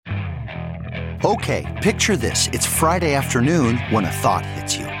Okay, picture this. It's Friday afternoon when a thought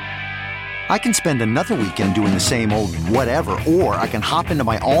hits you. I can spend another weekend doing the same old whatever, or I can hop into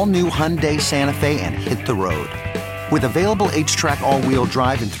my all-new Hyundai Santa Fe and hit the road. With available H-Track all-wheel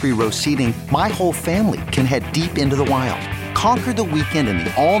drive and 3-row seating, my whole family can head deep into the wild. Conquer the weekend in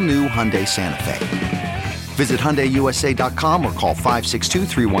the all-new Hyundai Santa Fe. Visit HyundaiUSA.com or call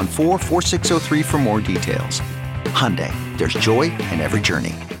 562-314-4603 for more details. Hyundai, there's joy in every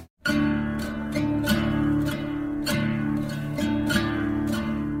journey.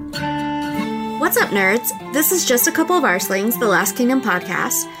 What's up, nerds? This is Just a Couple of Arslings, the Last Kingdom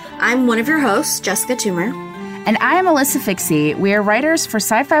podcast. I'm one of your hosts, Jessica Toomer. And I'm Alyssa Fikse. We are writers for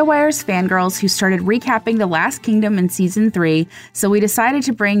SYFY Wire's Fangrrls who started recapping The Last Kingdom in Season 3, so we decided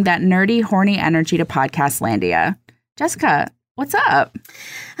to bring that nerdy, horny energy to Podcastlandia. Jessica, what's up?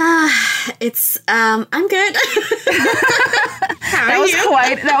 I'm good. How are you?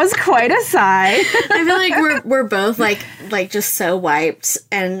 That was quite a sigh. I feel like we're both like just so wiped,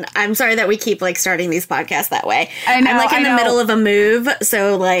 and I'm sorry that we keep like starting these podcasts that way. I'm like in the middle of a move,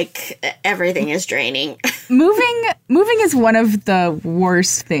 so like everything is draining. Moving is one of the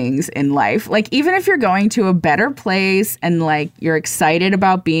worst things in life. Like, even if you're going to a better place and like you're excited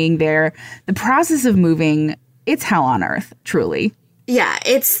about being there, the process of moving, it's hell on earth, truly. Yeah,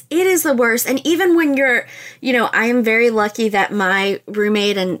 it is the worst. And even when you're, I am very lucky that my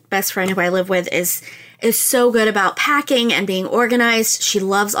roommate and best friend who I live with is so good about packing and being organized. She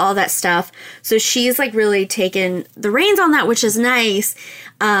loves all that stuff. So she's like really taken the reins on that, which is nice.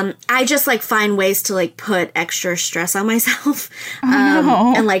 I just like find ways to like put extra stress on myself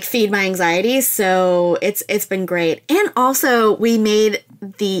and like feed my anxiety. So it's been great. And also we made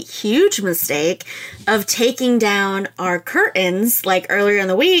the huge mistake of taking down our curtains like earlier in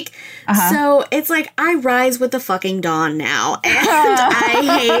the week. So it's like I rise with the fucking dawn now, and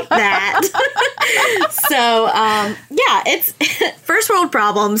I hate that. So yeah, it's first world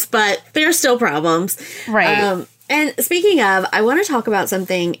problems, but they're still problems. Right. And speaking of, I want to talk about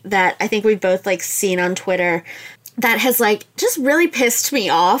something that I think we've both like seen on Twitter that has like just really pissed me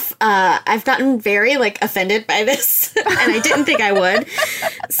off. I've gotten very like offended by this, and I didn't think I would.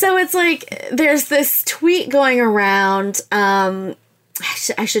 So it's like there's this tweet going around. I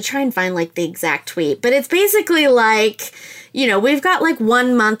should try and find like the exact tweet, but it's basically like, we've got like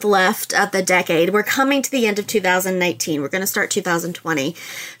 1 month left of the decade. We're coming to the end of 2019. We're going to start 2020.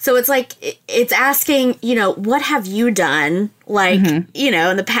 So it's like, it's asking, what have you done? Like,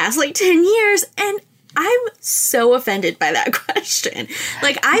 in the past like 10 years. And I'm so offended by that question.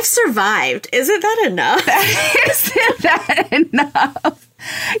 Like, I've survived. Isn't that enough? Isn't that enough?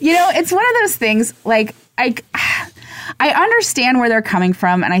 It's one of those things, like, I understand where they're coming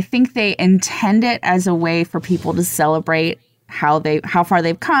from, and I think they intend it as a way for people to celebrate how far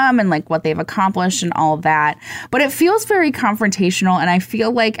they've come and like what they've accomplished and all of that. But it feels very confrontational, and I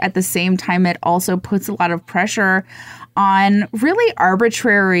feel like at the same time it also puts a lot of pressure on really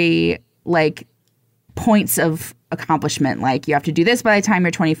arbitrary like points of accomplishment. Like, you have to do this by the time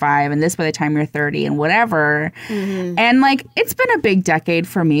you're 25 and this by the time you're 30 and whatever. And like, it's been a big decade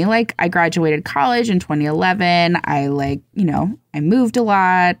for me. Like, I graduated college in 2011. I I moved a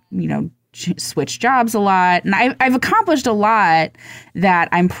lot, switched jobs a lot. And I've accomplished a lot that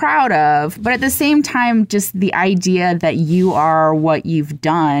I'm proud of. But at the same time, just the idea that you are what you've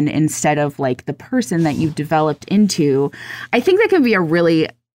done instead of like the person that you've developed into, I think that can be a really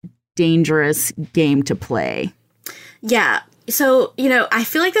dangerous game to play. Yeah. So, I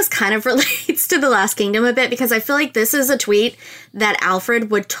feel like this kind of relates to The Last Kingdom a bit, because I feel like this is a tweet that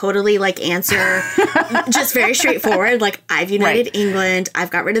Alfred would totally like answer just very straightforward. Like, I've united England.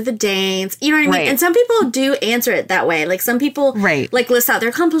 I've got rid of the Danes. You know what I mean? Right. And some people do answer it that way. Like, some people like list out their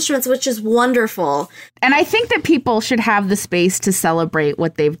accomplishments, which is wonderful. And I think that people should have the space to celebrate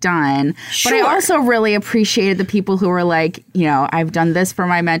what they've done. Sure. But I also really appreciated the people who were like, I've done this for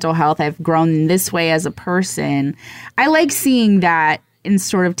my mental health. I've grown this way as a person. I like seeing that in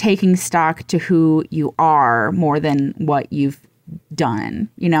sort of taking stock to who you are more than what you've done,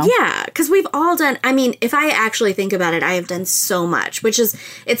 Yeah, because we've all done, I mean, if I actually think about it, I have done so much, which is,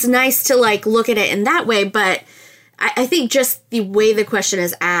 it's nice to like look at it in that way, but I think just the way the question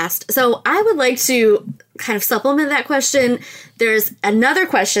is asked. So I would like to kind of supplement that question. There's another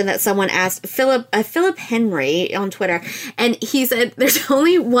question that someone asked, Philip Henry on Twitter, and he said, there's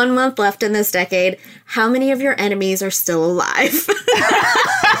only 1 month left in this decade. How many of your enemies are still alive?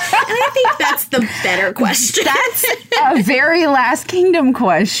 And I think that's the better question. That's a very Last Kingdom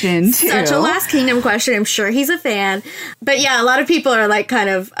question, too. Such a Last Kingdom question. I'm sure he's a fan. But yeah, a lot of people are like kind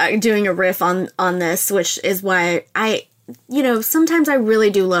of doing a riff on this, which is why sometimes I really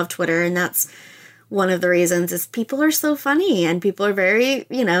do love Twitter, and that's one of the reasons is people are so funny and people are very,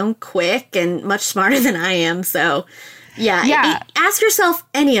 quick and much smarter than I am. So, yeah. Ask yourself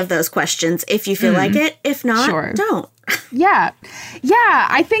any of those questions if you feel like it. If not, don't. Yeah.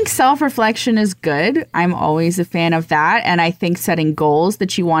 I think self-reflection is good. I'm always a fan of that. And I think setting goals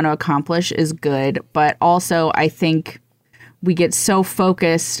that you want to accomplish is good. But also, I think we get so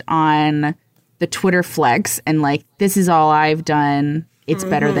focused on the Twitter flex and like, this is all I've done. It's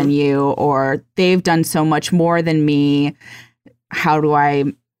better than you, or they've done so much more than me. How do I,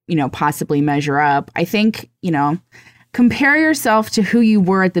 possibly measure up? I think, compare yourself to who you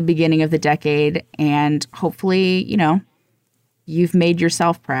were at the beginning of the decade, and hopefully, you've made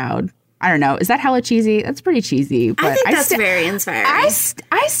yourself proud. I don't know. Is that hella cheesy? That's pretty cheesy. But I think that's very inspiring. I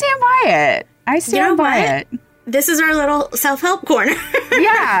stand by it. I stand by it. This is our little self-help corner.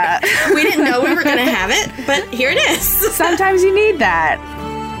 Yeah. We didn't know we were going to have it, but here it is. Sometimes you need that.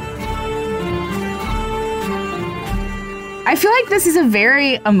 I feel like this is a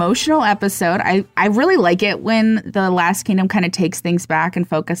very emotional episode. I really like it when the Last Kingdom kind of takes things back and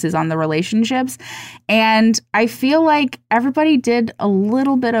focuses on the relationships. And I feel like everybody did a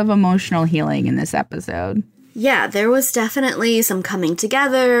little bit of emotional healing in this episode. Yeah, there was definitely some coming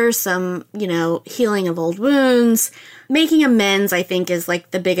together, some, healing of old wounds. Making amends, I think, is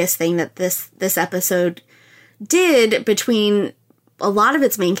like the biggest thing that this episode did between a lot of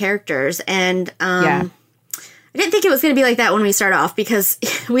its main characters. And I didn't think it was going to be like that when we start off, because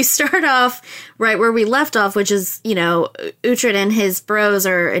we start off right where we left off, which is, Uhtred and his bros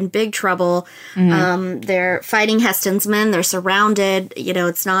are in big trouble. They're fighting Heston's men. They're surrounded.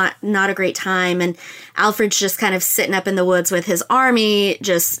 It's not a great time. And Alfred's just kind of sitting up in the woods with his army,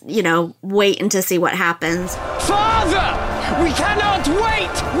 just, waiting to see what happens. Father! We cannot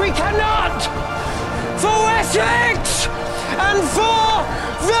wait! We cannot! For Essex! And for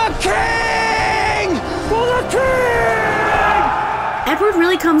the king! For the king! Edward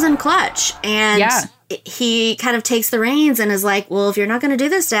really comes in clutch, and he kind of takes the reins and is like, well, if you're not going to do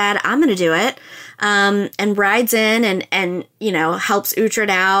this, Dad, I'm going to do it. And rides in and helps Uhtred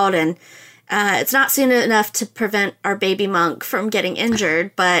out. And it's not soon enough to prevent our baby monk from getting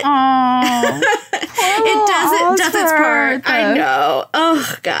injured, but it does its part. I know.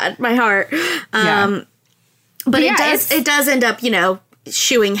 Oh, God, my heart. But it does end up,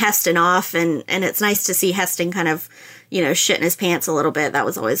 shooing Heston off, and it's nice to see Heston kind of, shitting his pants a little bit.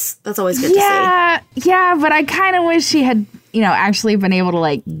 That's always good to see. Yeah, but I kind of wish he had, actually been able to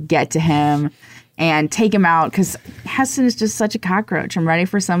like get to him and take him out, because Heston is just such a cockroach. I'm ready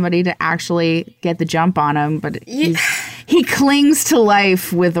for somebody to actually get the jump on him, but he clings to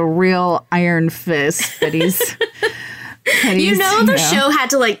life with a real iron fist that he's... The show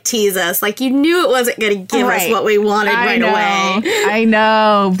had to like tease us. Like, you knew it wasn't going to give us what we wanted away. I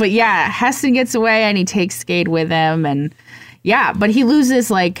know. But yeah, Heston gets away and he takes Skade with him. And yeah, but he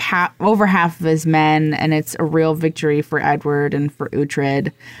loses like over half of his men. And it's a real victory for Edward and for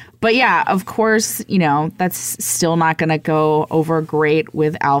Uhtred. But yeah, of course, that's still not going to go over great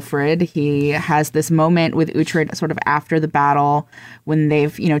with Alfred. He has this moment with Uhtred sort of after the battle when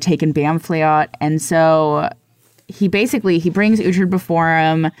they've, taken Bamfleot. And so... He brings Uhtred before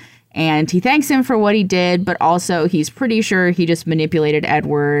him, and he thanks him for what he did, but also he's pretty sure he just manipulated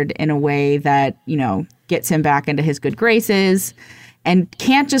Edward in a way that, gets him back into his good graces, and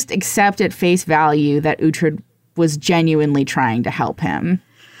can't just accept at face value that Uhtred was genuinely trying to help him.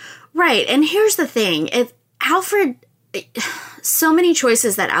 Right, and here's the thing. So many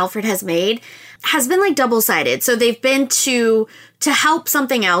choices that Alfred has made has been like double-sided. So they've been to help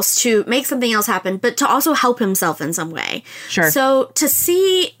something else, to make something else happen, but to also help himself in some way. Sure. So to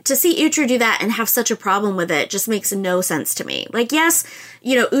see Uhtred do that and have such a problem with it just makes no sense to me. Like, yes,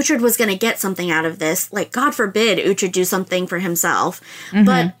 Uhtred was going to get something out of this. Like, God forbid Uhtred do something for himself. Mm-hmm.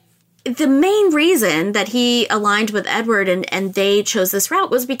 But the main reason that he aligned with Edward and they chose this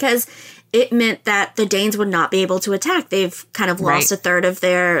route was because it meant that the Danes would not be able to attack. They've kind of lost a third of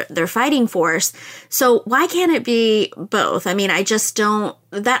their fighting force. So why can't it be both? I mean, I just don't...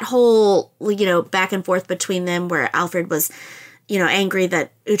 That whole, back and forth between them where Alfred was, angry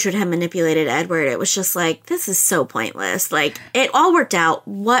that Uhtred had manipulated Edward, it was just like, this is so pointless. Like, it all worked out.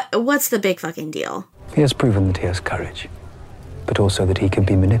 What's the big fucking deal? He has proven that he has courage, but also that he can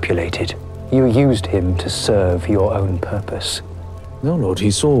be manipulated. You used him to serve your own purpose. No, Lord, he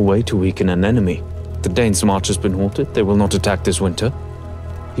saw a way to weaken an enemy. The Danes' march has been halted. They will not attack this winter.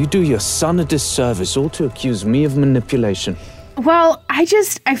 You do your son a disservice all to accuse me of manipulation. Well, I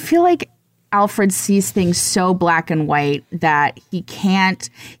feel like Alfred sees things so black and white that he can't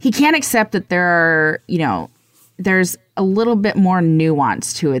accept that there are, there's a little bit more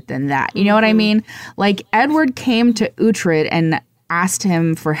nuance to it than that. You know what I mean? Like, Edward came to Uhtred and asked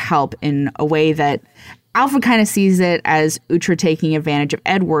him for help in a way that Alfred kind of sees it as Uhtred taking advantage of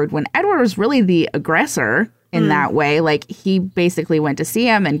Edward, when Edward was really the aggressor in that way. Like, he basically went to see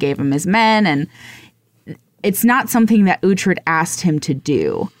him and gave him his men, and it's not something that Uhtred asked him to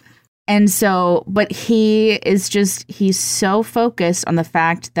do. And so, but he's so focused on the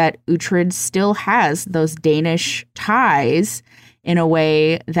fact that Uhtred still has those Danish ties in a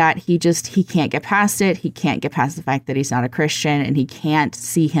way that he can't get past it. He can't get past the fact that he's not a Christian, and he can't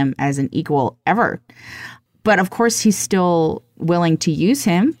see him as an equal ever. But of course, he's still willing to use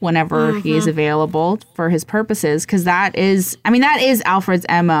him whenever he is available for his purposes, because that is Alfred's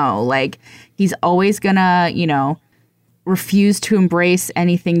MO. Like, he's always gonna, refuse to embrace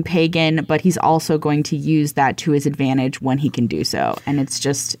anything pagan, but he's also going to use that to his advantage when he can do so. And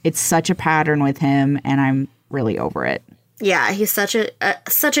it's such a pattern with him, and I'm really over it. Yeah, he's such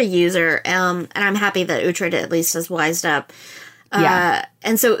a user, and I'm happy that Uhtred at least has wised up.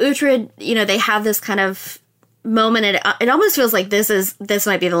 And so Uhtred, they have this kind of moment, and it almost feels like this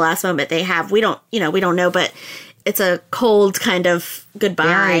might be the last moment they have. We don't know, but it's a cold kind of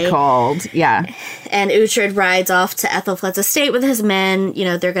goodbye. Very cold, yeah. And Uhtred rides off to Ethelflaed's estate with his men.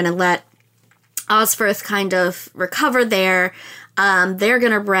 They're going to let Osferth kind of recover there. They're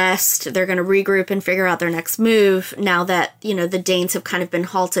going to rest. They're going to regroup and figure out their next move now that, the Danes have kind of been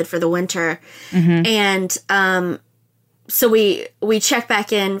halted for the winter. And so we check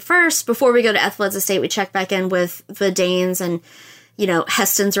back in first. Before we go to Ethelflaed's estate, we check back in with the Danes, and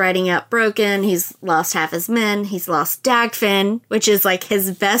Heston's riding out broken. He's lost half his men. He's lost Dagfinn, which is like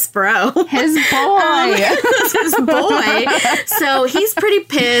his best bro. His boy. His boy. So he's pretty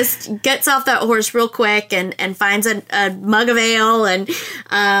pissed, gets off that horse real quick and finds a mug of ale and,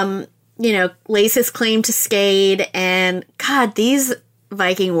 lays his claim to Skade. And God, these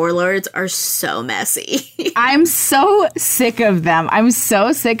Viking warlords are so messy. I'm so sick of them. I'm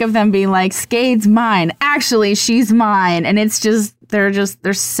so sick of them being like, Skade's mine. Actually, she's mine. And it's just,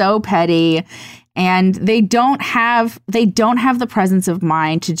 they're so petty, and they don't have the presence of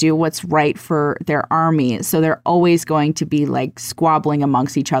mind to do what's right for their army. So they're always going to be like squabbling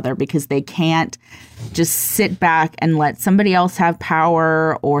amongst each other because they can't just sit back and let somebody else have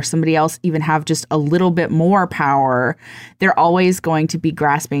power, or somebody else even have just a little bit more power. They're always going to be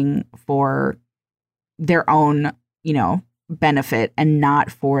grasping for their own, benefit and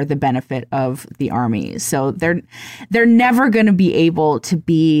not for the benefit of the army. So they're never going to be able to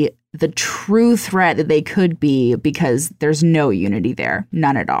be the true threat that they could be, because there's no unity there.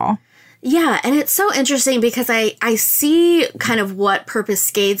 None at all. Yeah, and it's so interesting because I see kind of what purpose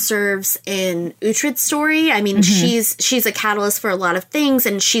Skade serves in Uhtred's story. I mean, she's a catalyst for a lot of things,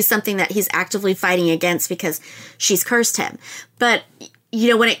 and she's something that he's actively fighting against because she's cursed him. But,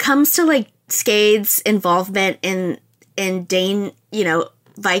 when it comes to like Skade's involvement in Dane,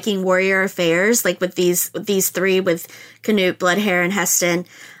 Viking warrior affairs, like with these three, with Canute, Bloodhair, and Heston,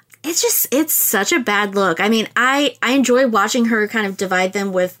 it's such a bad look. I mean, I enjoy watching her kind of divide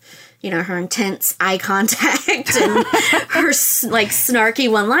them with, her intense eye contact and her like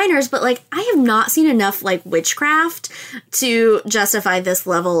snarky one-liners, but like I have not seen enough like witchcraft to justify this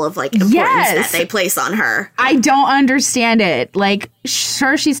level of like importance that they place on her. I don't understand it. Like,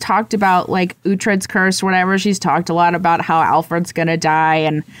 sure, she's talked about like Uhtred's curse or whatever. She's talked a lot about how Alfred's gonna die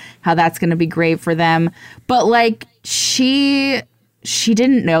and how that's gonna be great for them. But like she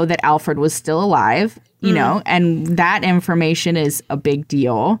didn't know that Alfred was still alive, and that information is a big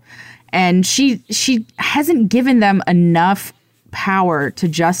deal. And she hasn't given them enough power to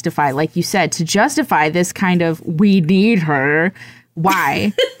justify, like you said, to justify this kind of, we need her.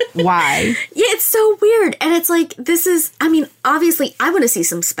 Why? Why? Yeah, it's so weird. And it's like, obviously, I want to see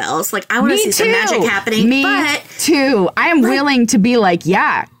some spells. Like, I want to see some magic happening. Me too. I am willing to be like,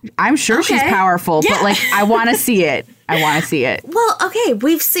 yeah, I'm sure she's powerful, but like, I want to see it. Well, okay,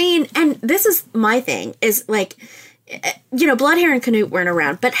 we've seen, and this is my thing, is like, Bloodhair and Canute weren't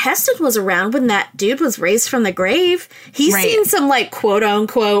around, but Heston was around when that dude was raised from the grave. He's seen some like quote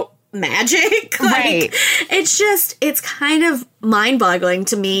unquote magic. Like, it's kind of mind boggling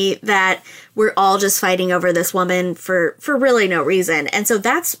to me that we're all just fighting over this woman for really no reason. And so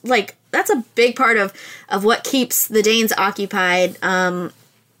that's a big part of what keeps the Danes occupied. While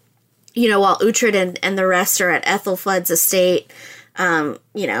Uhtred and the rest are at Ethelflaed's estate,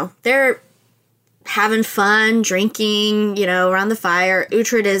 having fun, drinking, around the fire.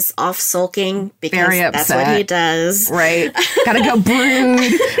 Uhtred is off sulking because that's what he does. Right. Gotta go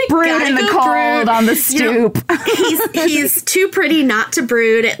brood in the cold on the stoop. He's too pretty not to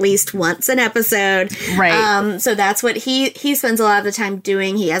brood at least once an episode. Right. So that's what he spends a lot of the time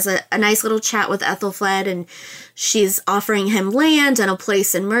doing. He has a nice little chat with Ethelfled, and she's offering him land and a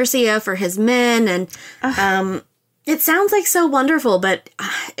place in Mercia for his men. And it sounds like so wonderful, but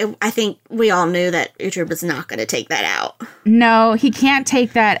I think we all knew that Uhtred was not going to take that out. No, he can't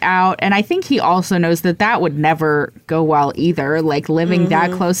take that out. And I think he also knows that would never go well either. Like, living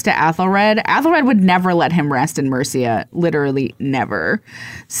that close to Ethelred. Ethelred would never let him rest in Mercia. Literally never.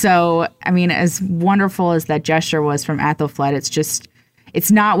 So, I mean, as wonderful as that gesture was from Ethelfled,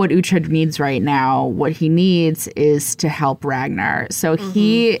 it's not what Uhtred needs right now. What he needs is to help Ragnar. So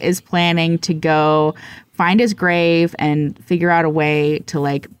he is planning to go find his grave and figure out a way to,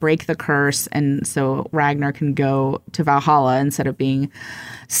 like, break the curse, and so Ragnar can go to Valhalla instead of being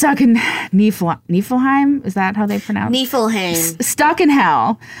stuck in Niflheim. Is that how they pronounce it? Niflheim. Stuck in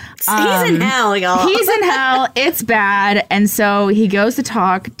hell. He's in hell, y'all. He's in hell. It's bad. And so he goes to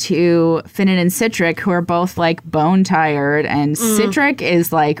talk to Finan and Sihtric, who are both, like, bone tired. And Sihtric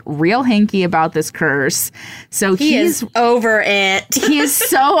is, like, real hinky about this curse. So he's over it. He is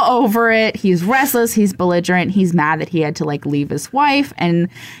so over it. He's restless. He's belligerent. He's mad that he had to, like, leave his wife. And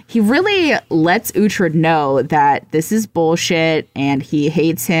he really lets Uhtred know that this is bullshit and he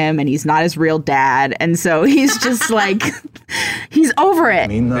hates him and he's not his real dad. And so he's just like, he's over it.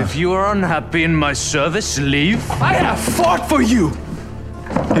 If you are unhappy in my service, leave. I have fought for you!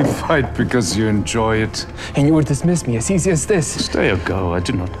 You fight because you enjoy it. And you will dismiss me as easy as this. Stay or go, I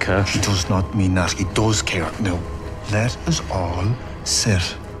do not care. He does not mean that. He does care. Now, let us all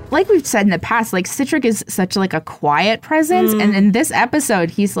sit. Like we've said in the past, like, Sihtric is such, like, a quiet presence. And in this episode,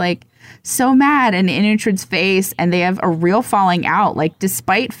 he's, like, so mad and in Uhtred's face, and they have a real falling out. Like,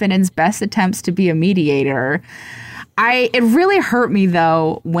 despite Finan's best attempts to be a mediator, it really hurt me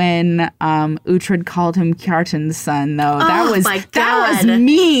though when Uhtred called him Kjartan's son. Though that was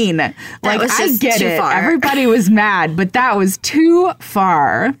mean. Like, I get it. Far. Everybody was mad, but that was too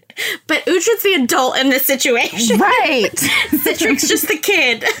far. But Uhtred's the adult in this situation. Right. Citric's just the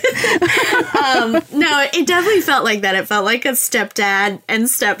kid. No, it definitely felt like that. It felt like a stepdad and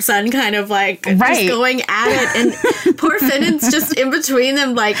stepson kind of, like, just going at it. And poor Finan's just in between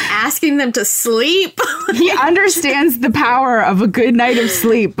them, like, asking them to sleep. He understands the power of a good night of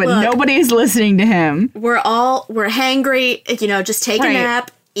sleep, but nobody is listening to him. We're hangry, just take a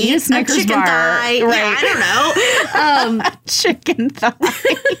nap. Eat a Snickers chicken bar. thigh. Right. Yeah, I don't know. Chicken thigh.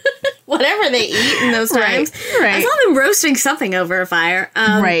 Whatever they eat in those times. Right. I saw them roasting something over a fire.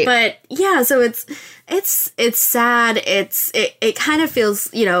 But yeah, so it's sad. It kind of feels,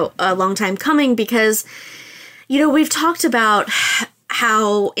 a long time coming because, we've talked about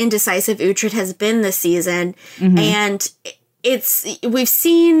how indecisive Uhtred has been this season, and we've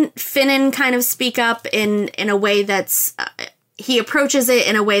seen Finan kind of speak up in a way that's he approaches it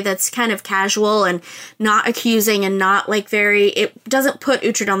in a way that's kind of casual and not accusing and not, like, it doesn't put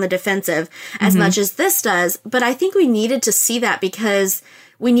Uhtred on the defensive as much as this does. But I think we needed to see that because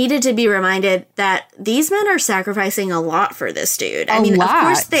we needed to be reminded that these men are sacrificing a lot for this dude. I mean, of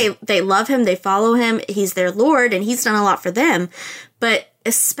course they love him, they follow him, he's their lord, and he's done a lot for them. But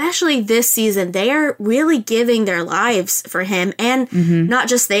especially this season, they are really giving their lives for him, and not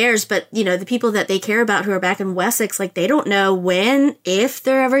just theirs, but, the people that they care about who are back in Wessex. Like, they don't know if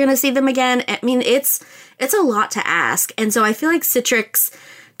they're ever going to see them again. I mean, it's a lot to ask. And so I feel like Sihtric's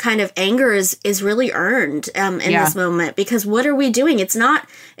kind of anger is really earned in this moment, because what are we doing? It's not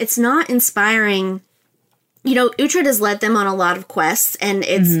inspiring. Uhtred has led them on a lot of quests, and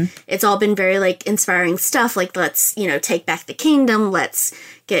it's all been very, like, inspiring stuff. Like, let's, take back the kingdom. Let's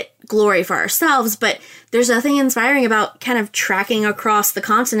get glory for ourselves. But there's nothing inspiring about kind of tracking across the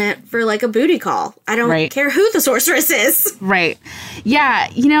continent for, like, a booty call. I don't care who the sorceress is. Right. Yeah.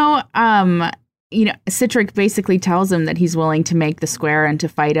 Sihtric basically tells him that he's willing to make the square and to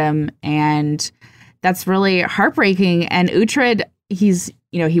fight him. And that's really heartbreaking. And Uhtred,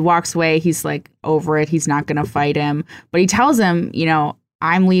 he walks away. He's, like, over it. He's not going to fight him. But he tells him,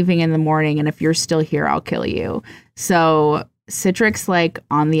 I'm leaving in the morning, and if you're still here, I'll kill you. So Sihtric's, like,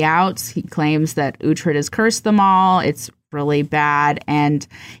 on the outs. He claims that Uhtred has cursed them all. It's really bad. And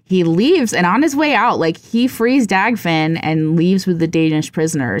he leaves. And on his way out, like, he frees Dagfinn and leaves with the Danish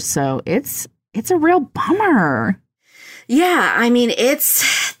prisoners. So it's a real bummer. Yeah, I mean,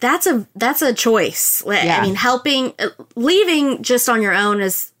 that's a choice. Yeah. I mean, leaving just on your own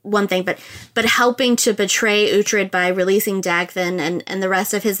is one thing, but helping to betray Uhtred by releasing Dagfinn and the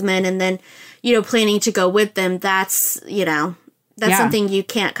rest of his men, and then, planning to go with them, that's something you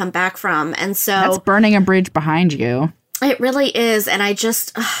can't come back from. And so that's burning a bridge behind you. It really is. And I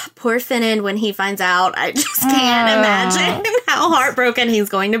just, poor Finnan, when he finds out, I just can't imagine how heartbroken he's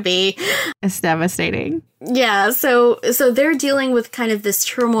going to be. It's devastating. Yeah. So they're dealing with kind of this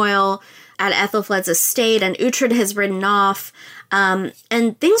turmoil at Ethelflaed's estate, and Uhtred has ridden off. And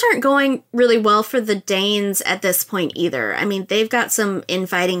things aren't going really well for the Danes at this point either. I mean, they've got some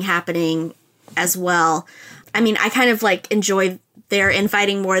infighting happening as well. I mean, I kind of enjoy their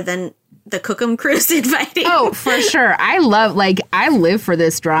infighting more than the Cookham Cruise infighting. Oh, for sure. I live for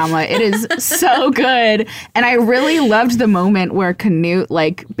this drama. It is so good. And I really loved the moment where Canute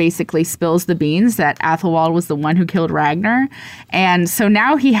basically spills the beans that Athelwald was the one who killed Ragnar. And so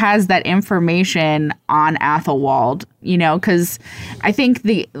now he has that information on Athelwald, because I think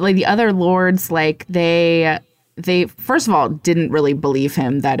the other lords, they first of all didn't really believe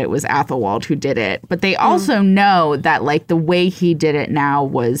him that it was Athelwald who did it, but they also know that the way he did it now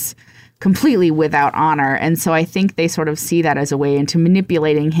was completely without honor. And so I think they sort of see that as a way into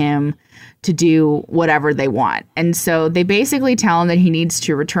manipulating him to do whatever they want. And so they basically tell him that he needs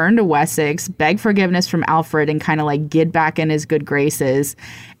to return to Wessex, beg forgiveness from Alfred, and kind of get back in his good graces,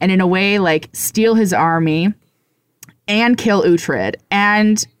 and in a way steal his army and kill Uhtred.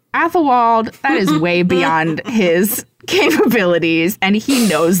 And Athelwald, that is way beyond his capabilities, and he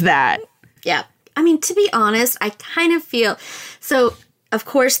knows that. Yeah. I mean, to be honest, I kind of feel so. Of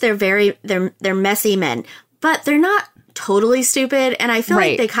course, they're messy men, but they're not totally stupid, and I feel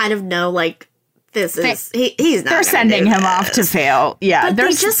like they kind of know he's not. They're sending him off to fail. Yeah, but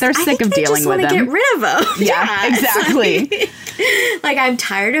they're sick of dealing with him. They just want to get rid of him. Yeah, exactly. I'm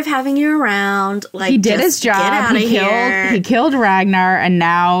tired of having you around. He did his job. He killed Ragnar, and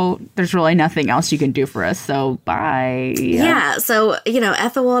now there's really nothing else you can do for us. So bye. Yeah. So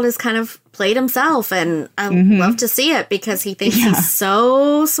Ethelwald has kind of played himself, and I love to see it because he thinks he's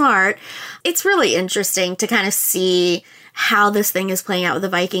so smart. It's really interesting to kind of see how this thing is playing out with the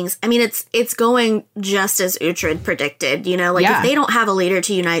Vikings. I mean, it's going just as Uhtred predicted. If they don't have a leader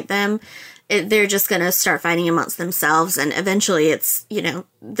to unite them, they're just going to start fighting amongst themselves, and eventually it's,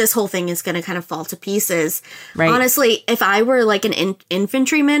 this whole thing is going to kind of fall to pieces. Right. Honestly, if I were an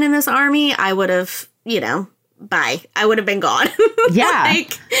infantryman in this army, I would have, bye. I would have been gone. Yeah.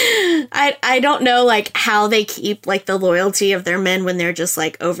 I don't know, how they keep, the loyalty of their men when they're just,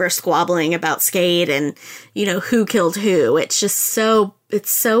 over squabbling about Skade and, who killed who. It's just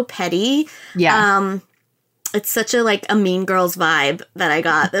it's so petty. Yeah. It's such a Mean Girls vibe that I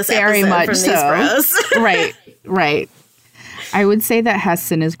got this Very episode much from so. these bros. Right. I would say that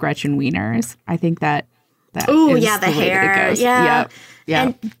Heston is Gretchen Wieners. I think that Ooh, is yeah, the hair. Yeah.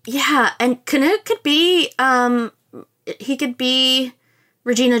 And Canute could be he could be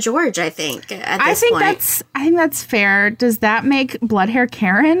Regina George, I think, at this point. I think that's fair. Does that make Bloodhair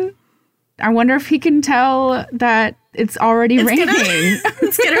Karen? I wonder if he can tell that it's already raining.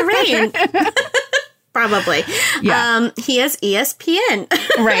 It's gonna rain. Probably. Yeah. He has ESPN.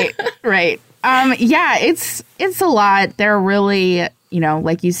 Right. Yeah, it's a lot. They're really,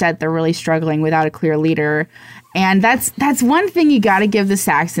 like you said, they're really struggling without a clear leader. And that's one thing you got to give the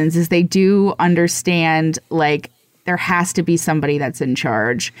Saxons is they do understand, there has to be somebody that's in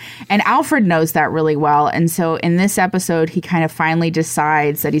charge. And Alfred knows that really well. And so in this episode, he kind of finally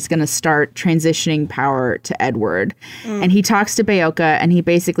decides that he's going to start transitioning power to Edward. And he talks to Beocca, and he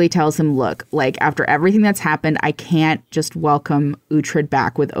basically tells him, look, after everything that's happened, I can't just welcome Uhtred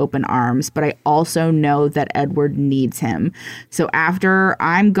back with open arms, but I also know that Edward needs him. So after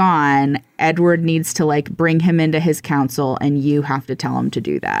I'm gone, Edward needs to bring him into his council, and you have to tell him to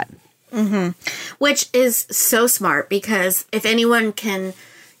do that. Mm-hmm. Which is so smart because if anyone can,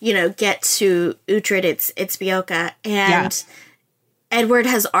 get to Uhtred, it's Beocca. And Edward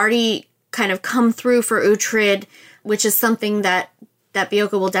has already kind of come through for Uhtred, which is something that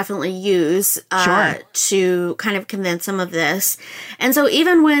Beocca will definitely use to kind of convince him of this. And so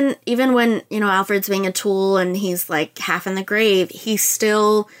even when Alfred's being a tool and he's half in the grave, he's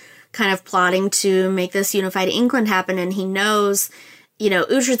still kind of plotting to make this unified England happen, and he knows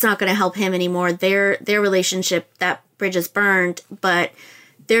Uhtred's not going to help him anymore. Their relationship, that bridge is burned, but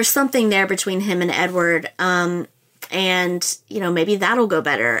there's something there between him and Edward. And, maybe that'll go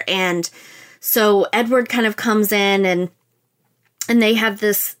better. And so Edward kind of comes in and they have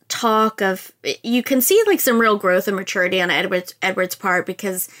this talk of, you can see some real growth and maturity on Edward's part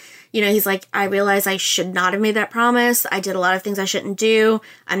because, you know, he's like, I realize I should not have made that promise. I did a lot of things I shouldn't do.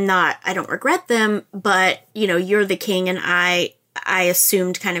 I don't regret them, but, you know, you're the king and I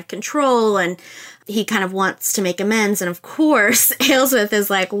assumed kind of control, and he kind of wants to make amends. And of course, Aelfswith is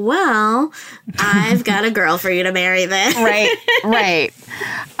like, well, I've got a girl for you to marry then. Right.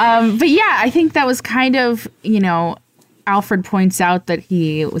 But yeah, I think that was kind of, you know, Alfred points out that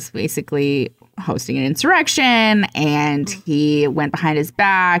he was basically hosting an insurrection, and he went behind his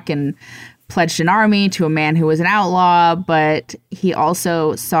back and pledged an army to a man who was an outlaw. But he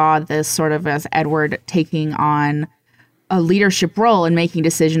also saw this sort of as Edward taking on a leadership role in making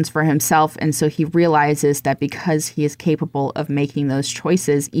decisions for himself. And so he realizes that because he is capable of making those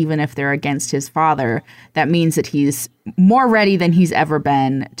choices, even if they're against his father, that means that he's more ready than he's ever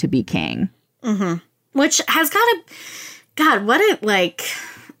been to be king. Mm-hmm. Which has got to, God, what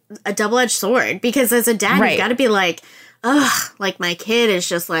a double-edged sword. Because as a dad, you've got to be like, ugh, like my kid is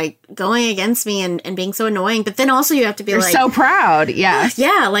just like going against me and being so annoying. But then also you have to be so proud. Yeah.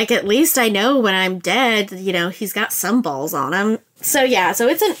 Yeah. Like at least I know when I'm dead, you know, he's got some balls on him. So yeah. So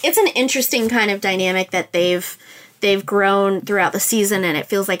it's an interesting kind of dynamic that they've grown throughout the season, and it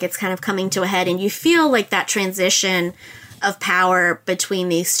feels like it's kind of coming to a head, and you feel like that transition of power between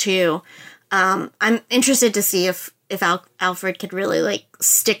these two. I'm interested to see if Alfred could really like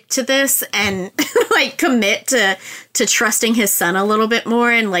stick to this and like commit to trusting his son a little bit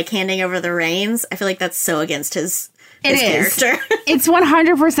more and like handing over the reins. I feel like that's so against his character. It's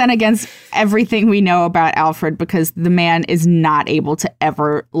 100% against everything we know about Alfred, because the man is not able to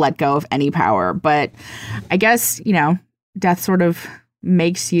ever let go of any power. But I guess, you know, death sort of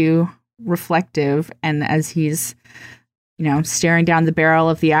makes you reflective, and as he's, you know, staring down the barrel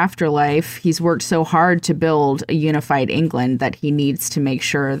of the afterlife, he's worked so hard to build a unified England that he needs to make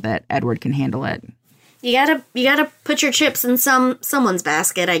sure that Edward can handle it. You gotta put your chips in someone's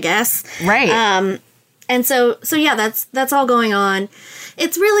basket, I guess. Right. And so yeah, that's all going on.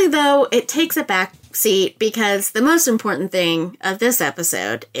 It's really, though, it takes a back seat, because the most important thing of this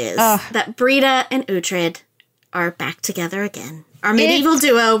episode is that Brida and Uhtred are back together again. Our medieval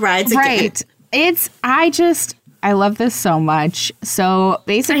duo rides again. Right. I love this so much. So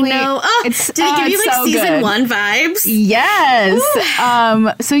basically, I know. Did it give you like season 1 vibes? Yes.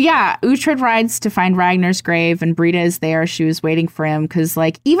 So yeah, Uhtred rides to find Ragnar's grave, and Brida is there. She was waiting for him because,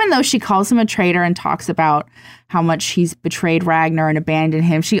 like, even though she calls him a traitor and talks about how much he's betrayed Ragnar and abandoned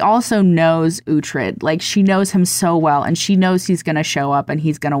him, she also knows Uhtred. Like, she knows him so well, and she knows he's going to show up and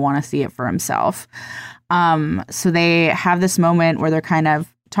he's going to want to see it for himself. So they have this moment where they're kind of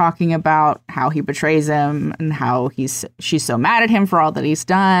talking about how he betrays him and how she's so mad at him for all that he's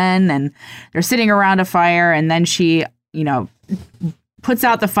done, and they're sitting around a fire, and then she, you know, puts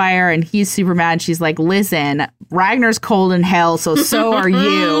out the fire, and he's super mad. She's like, listen, Ragnar's cold in hell, so are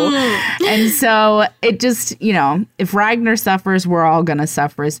you. And so it just, you know, if Ragnar suffers, we're all gonna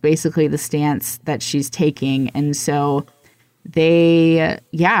suffer is basically the stance that she's taking. And so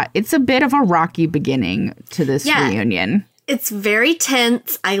it's a bit of a rocky beginning to this reunion. It's very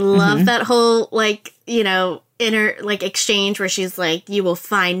tense. I love that whole, like, you know, inner, like, exchange where she's like, you will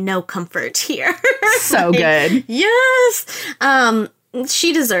find no comfort here. So like, good. Yes.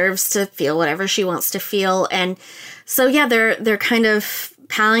 She deserves to feel whatever she wants to feel. And so, yeah, they're kind of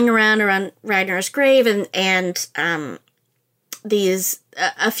palling around Ragnar's grave, and a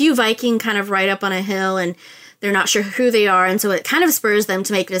few Viking kind of ride up on a hill, and they're not sure who they are. And so it kind of spurs them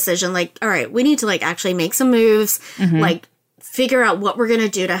to make a decision, like, all right, we need to, like, actually make some moves, like, figure out what we're going to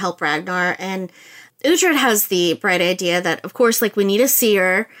do to help Ragnar. And Uhtred has the bright idea that, of course, like, we need a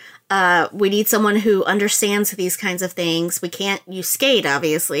seer. We need someone who understands these kinds of things. We can't use Skade,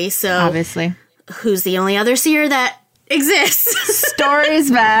 obviously. So obviously, who's the only other seer that exists?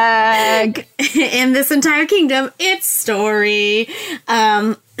 Story's back. In this entire kingdom, it's Story.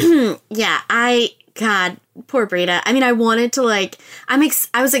 God, poor Brida. I mean, I wanted to, like, I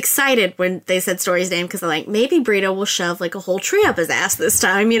was excited when they said Story's name, because I'm like, maybe Brida will shove, like, a whole tree up his ass this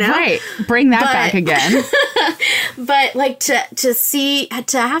time, you know? Right. Bring that back again. But, like, to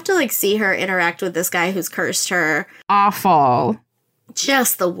have to, like, see her interact with this guy who's cursed her. Awful.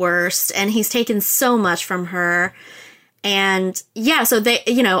 Just the worst. And he's taken so much from her. And, yeah, so they,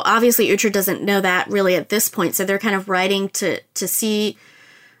 you know, obviously Uhtred doesn't know that really at this point, so they're kind of writing to see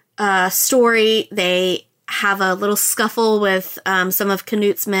Story. They have a little scuffle with some of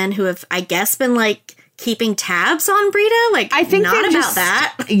Canute's men who have, I guess, been, like, keeping tabs on Brida. Like, I think not about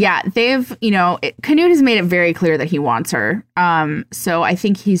that. Yeah, they've, Canute has made it very clear that he wants her. So I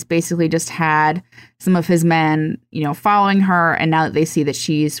think he's basically just had some of his men, following her. And now that they see that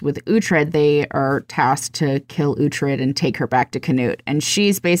she's with Uhtred, they are tasked to kill Uhtred and take her back to Canute. And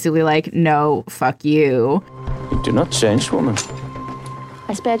she's basically like, no, fuck you. You do not change, woman.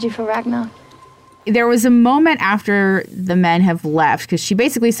 I spared you for Ragnar. There was a moment after the men have left, because she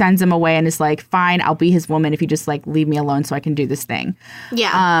basically sends him away and is like, fine, I'll be his woman if you just like leave me alone so I can do this thing.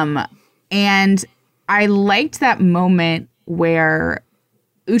 Yeah. And I liked that moment where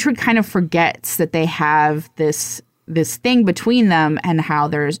Uhtred kind of forgets that they have this thing between them and how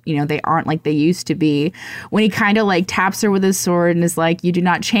there's, they aren't like they used to be, when he kind of like taps her with his sword and is like, you do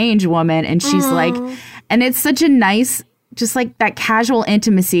not change, woman. And she's like, and it's such a nice, just like that casual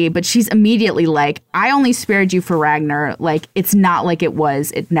intimacy, but she's immediately like, I only spared you for Ragnar. Like, it's not like it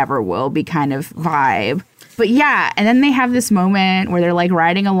was, it never will be kind of vibe. But yeah, and then they have this moment where they're like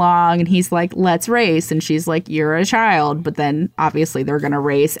riding along and he's like, let's race. And she's like, you're a child. But then obviously they're going to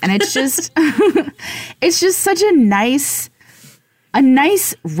race. And it's just, it's just such a nice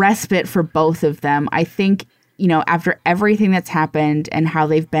respite for both of them. I think, after everything that's happened and how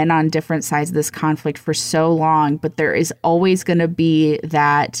they've been on different sides of this conflict for so long, but there is always going to be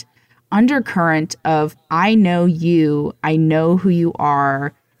that undercurrent of, I know you, I know who you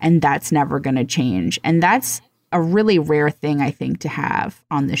are, and that's never going to change. And that's a really rare thing, I think, to have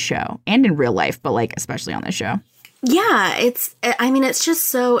on this show and in real life, but like especially on this show. Yeah, it's just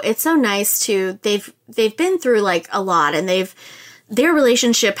so, it's so nice to, they've been through like a lot, and their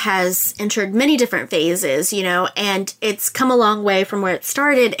relationship has entered many different phases, and it's come a long way from where it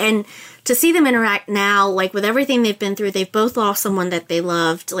started. And to see them interact now, like with everything they've been through, they've both lost someone that they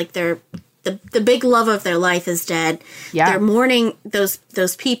loved. Like the big love of their life is dead. Yeah. They're mourning those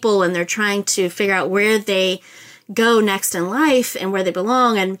people, and they're trying to figure out where they go next in life and where they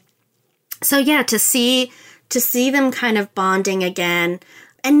belong. And so, yeah, to see them kind of bonding again,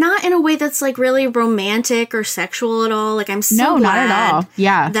 and not in a way that's like really romantic or sexual at all. Like, I'm so glad not at all.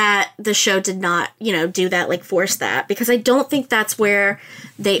 Yeah. that the show did not, do that, like force that, because I don't think that's where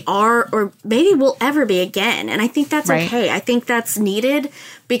they are or maybe will ever be again. And I think that's okay. I think that's needed,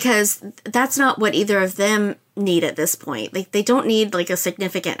 because that's not what either of them need at this point. Like, they don't need like a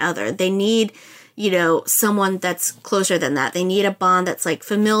significant other. They need, someone that's closer than that. They need a bond that's like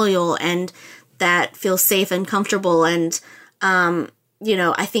familial and that feels safe and comfortable. And,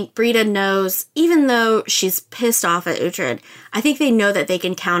 I think Brida knows, even though she's pissed off at Uhtred, I think they know that they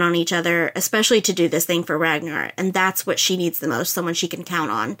can count on each other, especially to do this thing for Ragnar. And that's what she needs the most, someone she can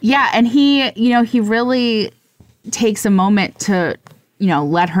count on. Yeah, and he really takes a moment to,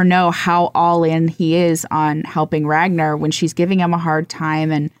 let her know how all in he is on helping Ragnar when she's giving him a hard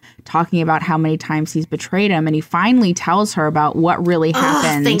time and talking about how many times he's betrayed him. And he finally tells her about what really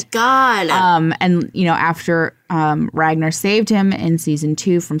happened. Thank God. And, after Ragnar saved him in season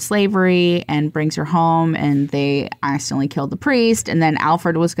 2 from slavery and brings her home, and they accidentally killed the priest. And then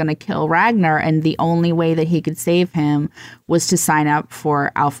Alfred was going to kill Ragnar. And the only way that he could save him was to sign up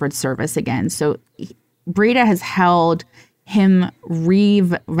for Alfred's service again. So Brida has held him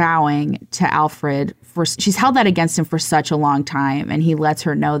re-vowing to Alfred she's held that against him for such a long time, and he lets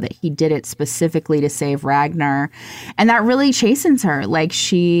her know that he did it specifically to save Ragnar, and that really chastens her. Like,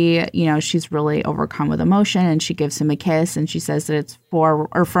 she's really overcome with emotion, and she gives him a kiss, and she says that it's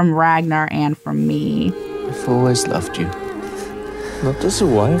from Ragnar and from me. I've always loved you, not as a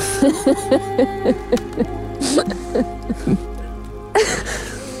wife.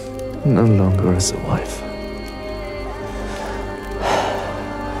 No longer as a wife.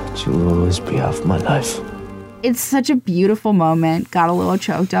 She will always be half my life. It's such a beautiful moment. Got a little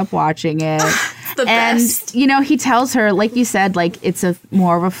choked up watching it. The best. He tells her, like you said, like it's a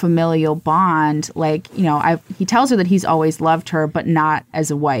more of a familial bond. Like, he tells her that he's always loved her, but not as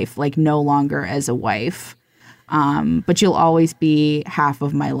a wife, like no longer as a wife. But you'll always be half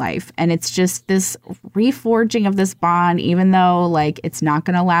of my life. And it's just this reforging of this bond, even though like it's not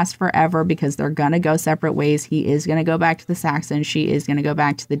going to last forever because they're going to go separate ways. He is going to go back to the Saxons. She is going to go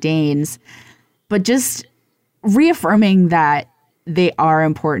back to the Danes. But just reaffirming that they are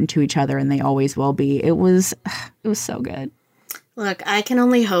important to each other and they always will be. It was so good. Look, I can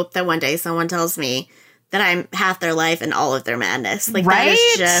only hope that one day someone tells me that I'm half their life and all of their madness. Like, right? That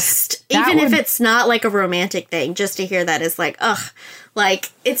is just, even if it's not like a romantic thing, just to hear that is like, ugh,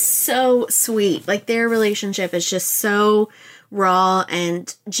 like, it's so sweet. Like, their relationship is just so raw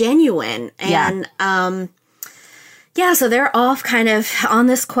and genuine. And, so they're off kind of on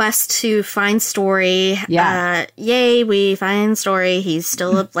this quest to find Story. Yeah. Yay, we find Story. He's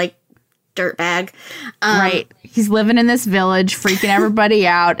still, like, dirtbag. Right. He's living in this village, freaking everybody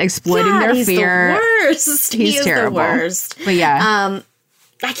out, exploiting their fear. He's the worst. He's terrible. The worst. But yeah.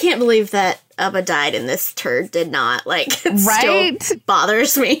 I can't believe that Ubba died and this turd did not. Like, it still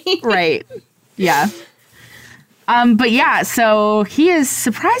bothers me. Right. Yeah. But yeah, so he is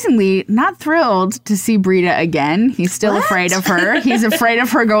surprisingly not thrilled to see Brida again. He's still afraid of her. He's afraid of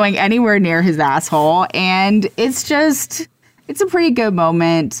her going anywhere near his asshole. And it's a pretty good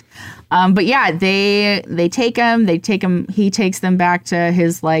moment. But yeah, they take him. He takes them back to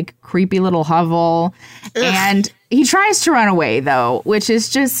his like creepy little hovel. Ugh. And he tries to run away, though, which is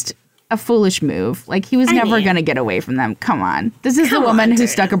just a foolish move. Like, he was never going to get away from them. Come on. This is the woman who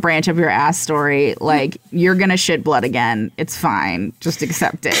stuck a branch up your ass story. Like, you're going to shit blood again. It's fine. Just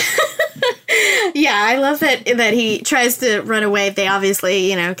accept it. Yeah, I love that he tries to run away. They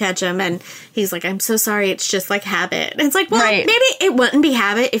obviously, catch him. And he's like, I'm so sorry. It's just like habit. And it's like, well, maybe it wouldn't be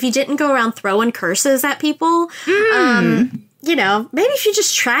habit if you didn't go around throwing curses at people. Maybe if you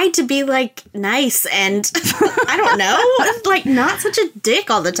just tried to be, like, nice and, I don't know, like, not such a dick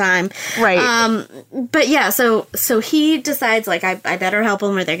all the time. Right. But, yeah, so he decides, like, I better help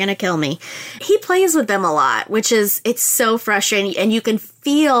them or they're going to kill me. He plays with them a lot, it's so frustrating. And you can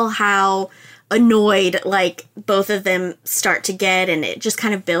feel how annoyed, like, both of them start to get, and it just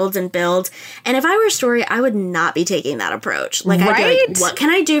kind of builds and builds. And if I were Story, I would not be taking that approach. Like, I'd be like, what can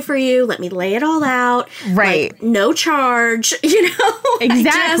I do for you? Let me lay it all out. Right. Like, no charge,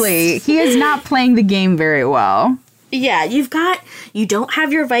 Exactly. He is not playing the game very well. Yeah, you don't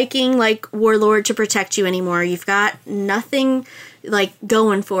have your Viking, like, warlord to protect you anymore. You've got nothing, like,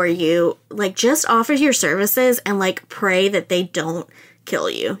 going for you. Like, just offer your services and, like, pray that they don't kill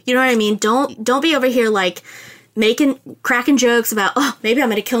you. You know what I mean? Don't be over here like cracking jokes about, oh, maybe I'm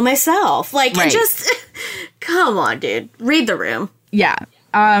gonna kill myself. Like, just come on, dude. Read the room. Yeah.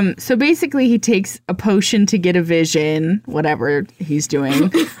 So basically he takes a potion to get a vision, whatever he's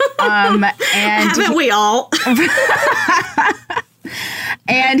doing. And haven't we all?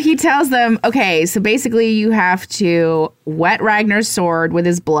 And he tells them, okay, so basically you have to wet Ragnar's sword with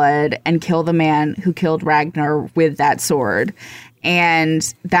his blood and kill the man who killed Ragnar with that sword.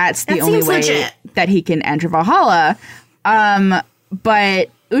 And that's the only way that he can enter Valhalla. But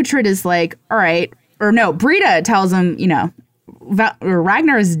Uhtred is like, all right. Or no, Brida tells him,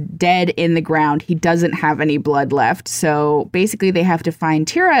 Ragnar is dead in the ground. He doesn't have any blood left. So basically they have to find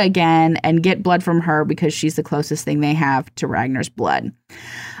Thyra again and get blood from her because she's the closest thing they have to Ragnar's blood.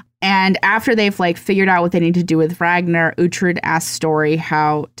 And after they've like figured out what they need to do with Ragnar, Uhtred asks Story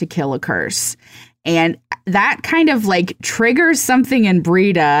how to kill a curse. And that kind of like triggers something in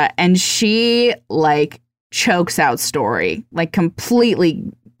Brida, and she like chokes out Story, like completely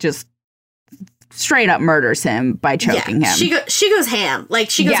just straight up murders him by choking him. She goes ham, like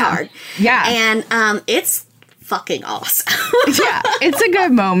she goes hard. Yeah. And it's fucking awesome. Yeah, it's a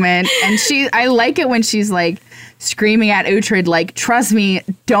good moment. And I like it when she's like screaming at Uhtred, like, trust me,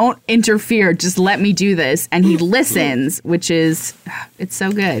 don't interfere, just let me do this. And he listens, which is, it's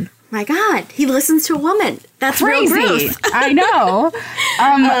so good. My God, he listens to a woman. That's crazy. Real growth. I know.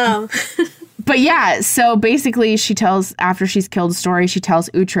 But yeah, so basically after she's killed Story, she tells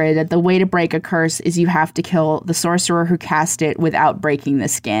Uhtred that the way to break a curse is you have to kill the sorcerer who cast it without breaking the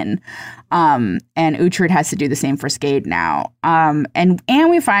skin. And Uhtred has to do the same for Skade now. And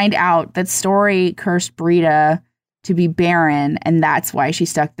we find out that Story cursed Brida to be barren, and that's why she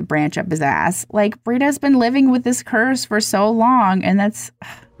stuck the branch up his ass. Like, Brida's been living with this curse for so long, and it's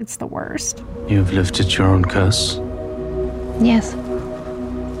the worst. You've lifted your own curse? Yes.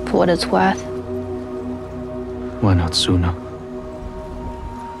 For what it's worth. Why not sooner?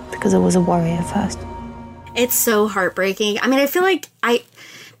 Because I was a warrior first. It's so heartbreaking. I mean, I feel like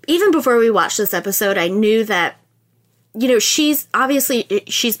even before we watched this episode, I knew that, she's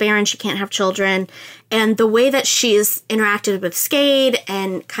barren, she can't have children. And the way that she's interacted with Skade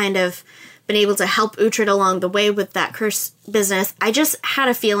and kind of been able to help Uhtred along the way with that curse business, I just had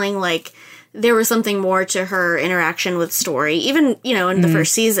a feeling like there was something more to her interaction with Story, even, in the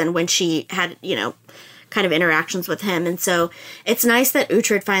first season when she had, kind of interactions with him. And so it's nice that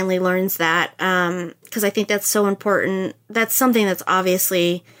Uhtred finally learns that, because I think that's so important. That's something that's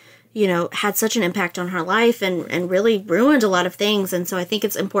obviously, had such an impact on her life and really ruined a lot of things. And so I think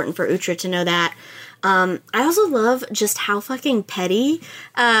it's important for Uhtred to know that. I also love just how fucking petty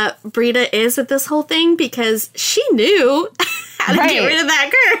Brida is with this whole thing, because she knew how to get rid of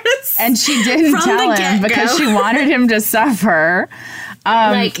that curse. And she didn't tell him because she wanted him to suffer.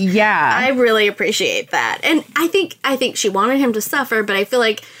 I really appreciate that. And I think she wanted him to suffer, but I feel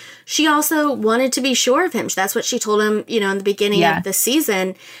like she also wanted to be sure of him. That's what she told him, in the beginning of the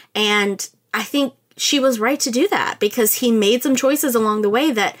season. And I think she was right to do that because he made some choices along the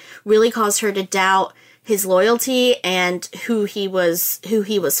way that really caused her to doubt his loyalty and who he was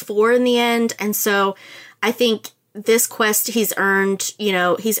for in the end. And so I think this quest, he's earned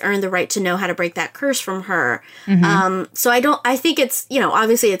the right to know how to break that curse from her. So I think it's,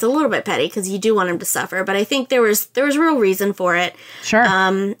 obviously it's a little bit petty because you do want him to suffer, but I think there was real reason for it. Sure.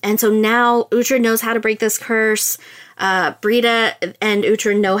 And so now Uhtred knows how to break this curse. Brida and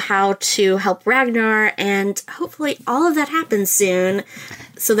Uhtred know how to help Ragnar, and hopefully all of that happens soon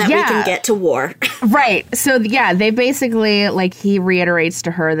so that we can get to war. Right. So, they basically, he reiterates to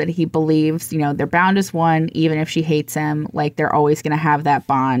her that he believes, they're bound as one, even if she hates him, they're always going to have that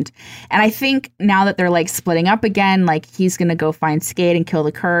bond. And I think now that they're, splitting up again, he's going to go find Skade and kill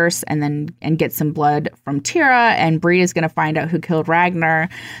the curse and get some blood from Thyra, and Brida's going to find out who killed Ragnar.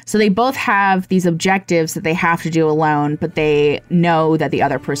 So they both have these objectives that they have to do alone, but they know that the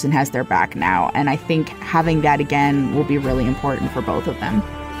other person has their back now. And I think having that again will be really important for both of them.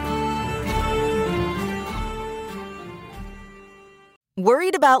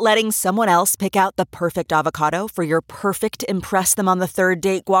 Worried about letting someone else pick out the perfect avocado for your perfect impress them on the third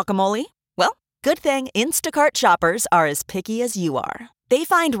date guacamole? Well, good thing Instacart shoppers are as picky as you are. They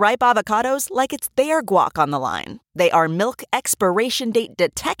find ripe avocados like it's their guac on the line. They are milk expiration date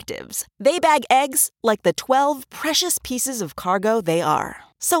detectives. They bag eggs like the 12 precious pieces of cargo they are.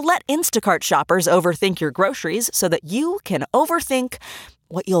 So let Instacart shoppers overthink your groceries so that you can overthink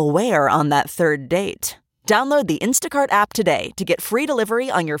what you'll wear on that third date. Download the Instacart app today to get free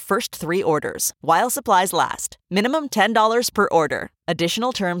delivery on your first 3 orders, while supplies last. Minimum $10 per order.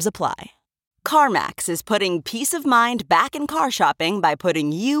 Additional terms apply. CarMax is putting peace of mind back in car shopping by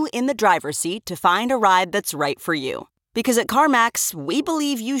putting you in the driver's seat to find a ride that's right for you. Because at CarMax, we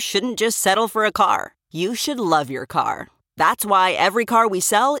believe you shouldn't just settle for a car. You should love your car. That's why every car we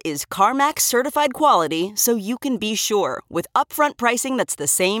sell is CarMax certified quality, so you can be sure with upfront pricing that's the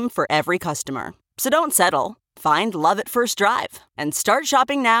same for every customer. So don't settle. Find love at first drive and start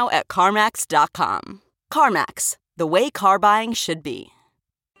shopping now at CarMax.com. CarMax, the way car buying should be.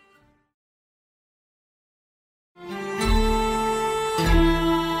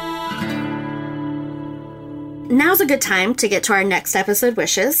 Now's a good time to get to our next episode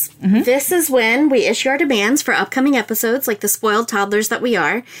wishes. This is when we issue our demands for upcoming episodes, like the spoiled toddlers that we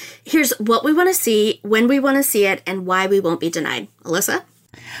are. Here's what we want to see, when we want to see it, and why we won't be denied. Alyssa?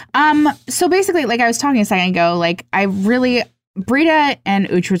 So basically, I was talking a second ago, Brida and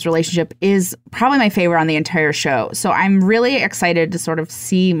Uhtred's relationship is probably my favorite on the entire show. So I'm really excited to sort of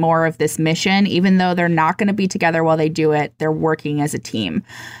see more of this mission, even though they're not going to be together while they do it. They're working as a team.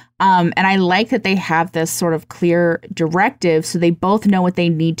 And I like that they have this sort of clear directive so they both know what they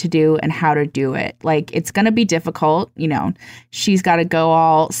need to do and how to do it. It's going to be difficult. She's got to go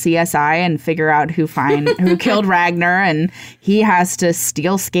all CSI and figure out who killed Ragnar, and he has to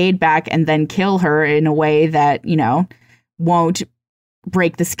steal Skade back and then kill her in a way that, won't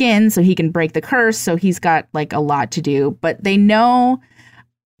break the skin so he can break the curse. So he's got a lot to do, but they know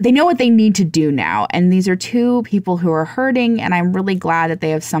what they need to do now. And these are two people who are hurting. And I'm really glad that they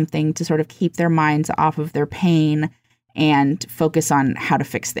have something to sort of keep their minds off of their pain and focus on how to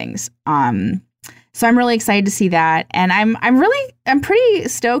fix things. So I'm really excited to see that. And I'm pretty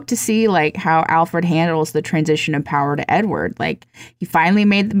stoked to see how Alfred handles the transition of power to Edward. He finally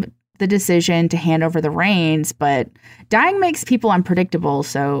made the decision to hand over the reins, but dying makes people unpredictable.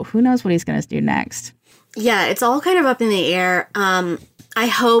 So who knows what he's going to do next? Yeah, it's all kind of up in the air. I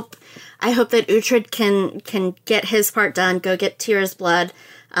hope that Uhtred can get his part done, go get Thyra's blood.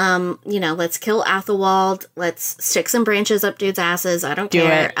 Let's kill Athelwald. Let's stick some branches up dudes' asses. I don't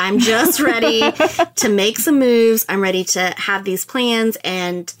care. I'm just ready to make some moves. I'm ready to have these plans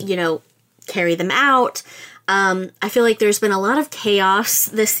and, carry them out. I feel like there's been a lot of chaos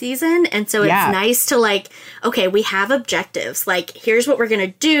this season, and so it's nice to okay, we have objectives. Here's what we're gonna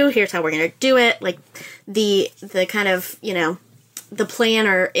do. Here's how we're gonna do it. The kind of the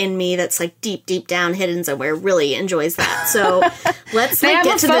planner in me that's deep down hidden somewhere really enjoys that. So let's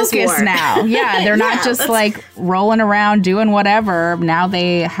get to this war now. Yeah, they're not just rolling around doing whatever. Now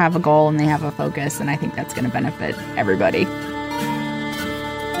they have a goal and they have a focus, and I think that's going to benefit everybody.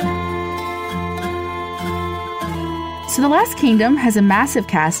 So The Last Kingdom has a massive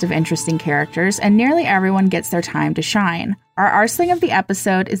cast of interesting characters, and nearly everyone gets their time to shine. Our Arsling of the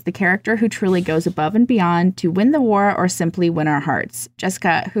episode is the character who truly goes above and beyond to win the war or simply win our hearts.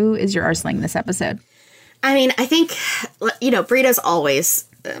 Jessica, who is your Arsling this episode? I mean, I think, Brida's always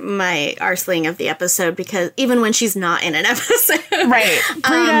my Arsling of the episode, because even when she's not in an episode.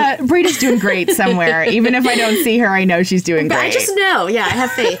 Right. Brida's doing great somewhere. Even if I don't see her, I know she's doing great. I just know. Yeah, I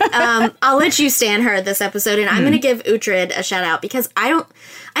have faith. I'll let you stand her this episode, and I'm going to give Uhtred a shout out, because I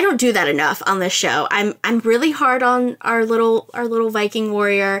don't do that enough on this show. I'm really hard on our little Viking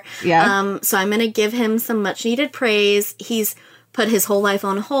warrior. Yeah. So I'm going to give him some much needed praise. He's put his whole life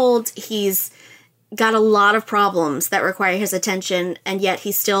on hold. He's got a lot of problems that require his attention, and yet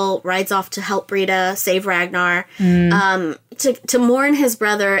he still rides off to help Brida save Ragnar, to mourn his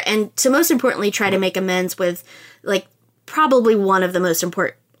brother, and to most importantly try to make amends with, like, probably one of the most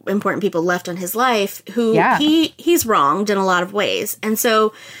important people left on his life, who he's wronged in a lot of ways. And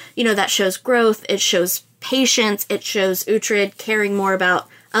so, you know, that shows growth, it shows patience, it shows Uhtred caring more about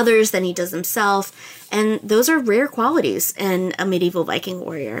others than he does himself. And those are rare qualities in a medieval Viking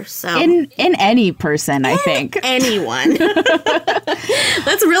warrior. So in any person, I think. Anyone.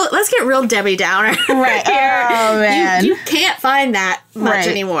 Let's get real Debbie Downer. Right. Here. Oh, man. You can't find that much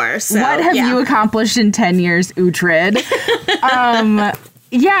anymore. So, what have you accomplished in 10 years, Uhtred?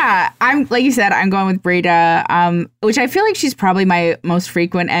 Yeah, I'm like you said, I'm going with Brida, which I feel like she's probably my most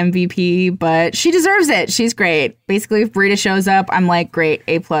frequent MVP, but she deserves it. She's great. Basically, if Brida shows up, I'm like, great,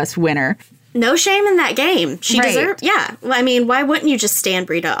 A+ winner. No shame in that game. She deserves. Yeah. Well, I mean, why wouldn't you just stand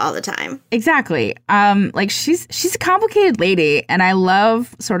Brida all the time? Exactly. Like she's a complicated lady, and I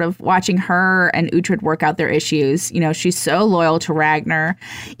love sort of watching her and Uhtred work out their issues. You know, she's so loyal to Ragnar,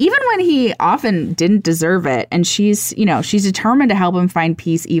 even when he often didn't deserve it, and she's determined to help him find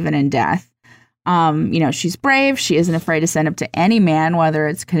peace even in death. You know, she's brave. She isn't afraid to send up to any man, whether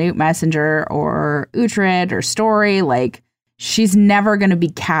it's Canute Messenger or Uhtred or Story. Like, she's never going to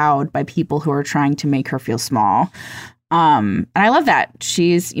be cowed by people who are trying to make her feel small. And I love that.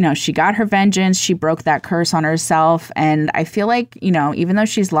 She's, you know, she got her vengeance. She broke that curse on herself. And I feel like, you know, even though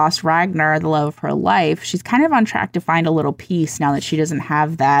she's lost Ragnar, the love of her life, she's kind of on track to find a little peace now that she doesn't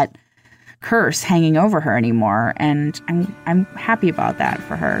have that curse hanging over her anymore. And I'm happy about that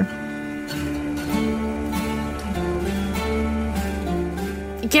for her.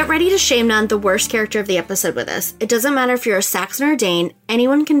 Get ready to shame none the worst character of the episode with us. It doesn't matter if you're a Saxon or a Dane,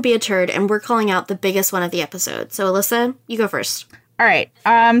 anyone can be a turd, and we're calling out the biggest one of the episode. So, Alyssa, you go first. All right.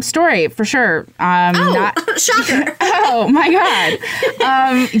 Story, for sure. Shocker. Oh, my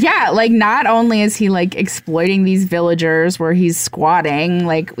God. Yeah, like, not only is he, like, exploiting these villagers where he's squatting,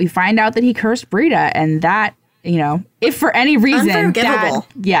 like, we find out that he cursed Brida, and that, you know, if for any reason... Unforgivable.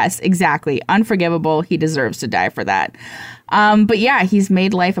 Yes, exactly. Unforgivable. He deserves to die for that. But yeah, he's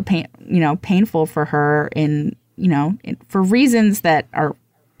made life painful for her for reasons that are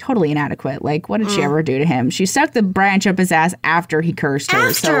totally inadequate. Like, what did she ever do to him? She stuck the branch up his ass after he cursed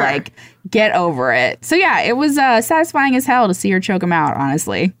her. So, like, get over it. So yeah, it was satisfying as hell to see her choke him out,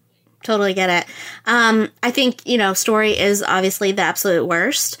 honestly. Totally get it. I think, you know, Story is obviously the absolute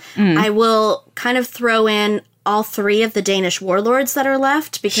worst. I will kind of throw in all three of the Danish warlords that are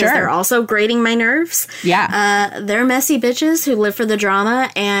left, because they're also grating my nerves. Yeah. They're messy bitches who live for the drama,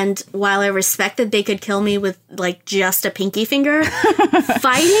 and while I respect that they could kill me with, like, just a pinky finger,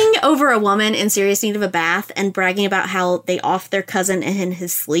 fighting over a woman in serious need of a bath and bragging about how they offed their cousin in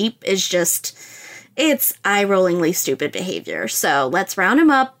his sleep is just, it's eye-rollingly stupid behavior. So let's round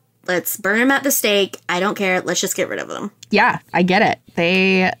him up. Let's burn him at the stake. I don't care. Let's just get rid of them. Yeah, I get it.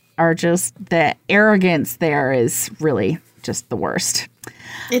 They are just, the arrogance there is really just the worst.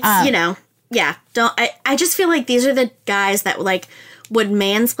 It's, you know, yeah. I just feel like these are the guys that, like, would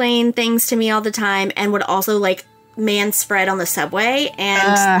mansplain things to me all the time and would also, like, manspread on the subway.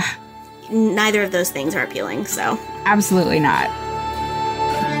 And neither of those things are appealing, so. Absolutely not.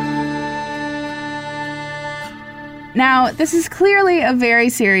 Now, this is clearly a very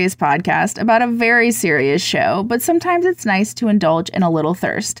serious podcast about a very serious show, but sometimes it's nice to indulge in a little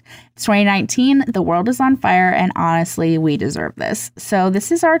thirst. It's 2019, the world is on fire, and honestly, we deserve this. So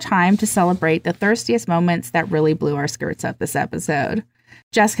this is our time to celebrate the thirstiest moments that really blew our skirts up this episode.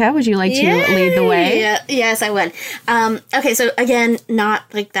 Jessica, would you like to lead the way? Yeah, yes, I would. Okay, so again, not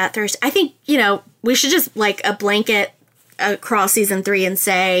like that thirsty. I think, you know, we should just, like, a blanket across season 3 and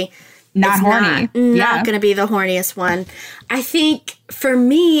say... Not horny. Not going to be the horniest one. I think, for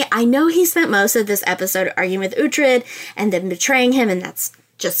me, I know he spent most of this episode arguing with Uhtred and then betraying him, and that's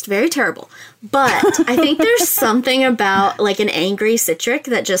just very terrible. But I think there's something about, like, an angry Citric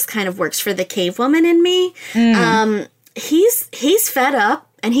that just kind of works for the cave woman in me. He's fed up.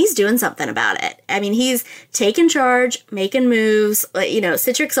 and he's doing something about it. I mean, he's taking charge, making moves.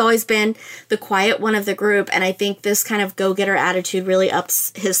 Citric's always been the quiet one of the group, and I think this kind of go-getter attitude really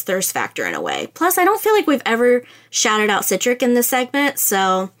ups his thirst factor in a way. Plus, I don't feel like we've ever shouted out Citric in this segment,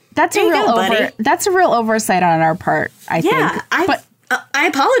 so that's a real oversight on our part, I think. I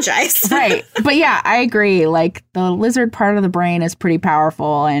apologize. Right. But yeah, I agree. Like, the lizard part of the brain is pretty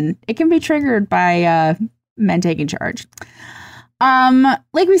powerful, and it can be triggered by men taking charge.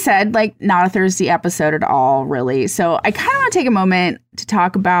 Like we said, like, not a thirsty episode at all, really. So I kind of want to take a moment to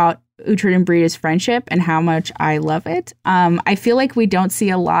talk about Uhtred and Brida's friendship and how much I love it. I feel like we don't see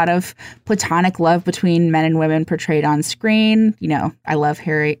a lot of platonic love between men and women portrayed on screen. I love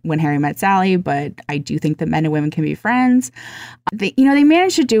When Harry Met Sally, but I do think that men and women can be friends. They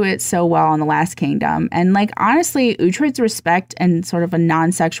managed to do it so well in The Last Kingdom. And, like, honestly, Uhtred's respect and sort of a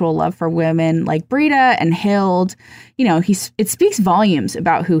non-sexual love for women like Brida and Hild, it speaks volumes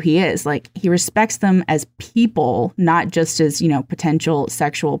about who he is. Like, he respects them as people, not just as, potential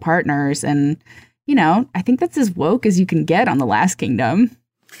sexual partners. And, I think that's as woke as you can get on The Last Kingdom.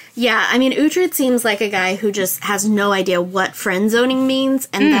 Yeah, I mean, Uhtred seems like a guy who just has no idea what friend zoning means,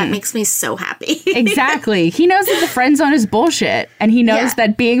 and that makes me so happy. Exactly. He knows that the friend zone is bullshit, and he knows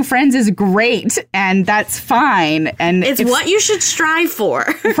that being friends is great, and that's fine. And it's what you should strive for.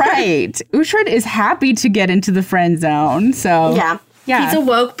 Right. Uhtred is happy to get into the friend zone, so... Yeah. He's a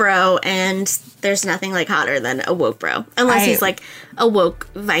woke bro, and there's nothing like hotter than a woke bro. Unless he's like a woke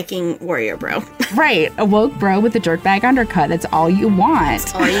Viking warrior bro. Right. A woke bro with a dirtbag undercut. That's all you want.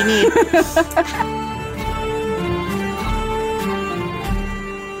 That's all you need.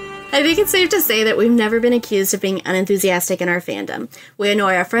 I think it's safe to say that we've never been accused of being unenthusiastic in our fandom. We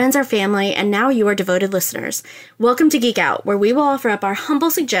annoy our friends, our family, and now you are devoted listeners. Welcome to Geek Out, where we will offer up our humble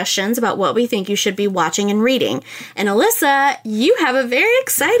suggestions about what we think you should be watching and reading. And Alyssa, you have a very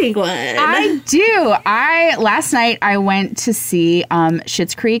exciting one. I do. Last night I went to see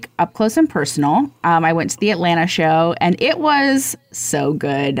Schitt's Creek up close and personal. I went to the Atlanta show, and it was so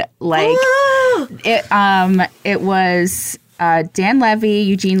good. Like, it was... Dan Levy,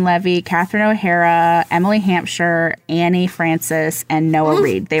 Eugene Levy, Catherine O'Hara, Emily Hampshire, Annie Francis, and Noah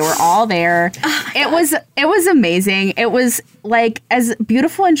Reed. They were all there. Oh, it was amazing. It was like, as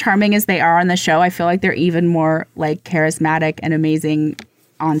beautiful and charming as they are on the show, I feel like they're even more like charismatic and amazing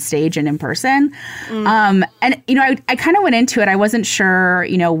on stage and in person. And, I kind of went into it. I wasn't sure,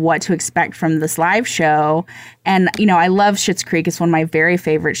 what to expect from this live show. And, I love Schitt's Creek. It's one of my very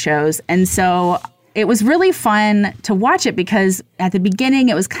favorite shows. And so it was really fun to watch it because at the beginning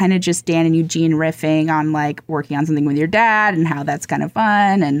it was kind of just Dan and Eugene riffing on like working on something with your dad and how that's kind of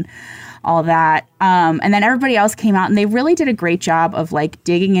fun and all that. And then everybody else came out and they really did a great job of like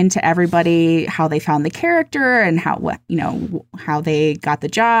digging into everybody, how they found the character and how they got the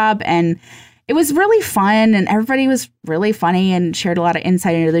job. And it was really fun and everybody was really funny and shared a lot of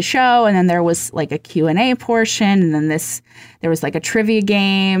insight into the show. And then there was like a Q&A portion and then there was like a trivia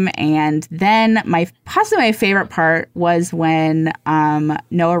game. And then possibly my favorite part was when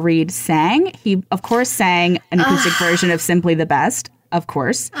Noah Reed sang. He, of course, sang an acoustic version of Simply the Best, of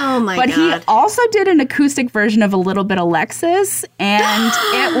course. Oh, my God. But he also did an acoustic version of A Little Bit Alexis. And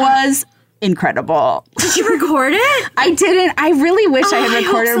it was incredible. Did you record it? I didn't. I really wish I had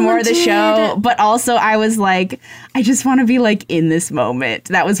recorded more of the show, but also I was like, I just want to be like in this moment.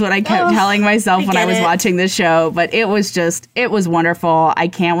 That was what I kept telling myself when I was watching the show, but it was wonderful. I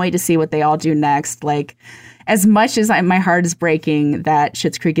can't wait to see what they all do next. Like, as much as my heart is breaking that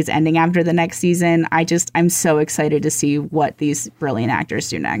Schitt's Creek is ending after the next season, I'm so excited to see what these brilliant actors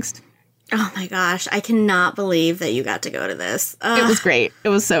do next. Oh my gosh, I cannot believe that you got to go to this. It was great. It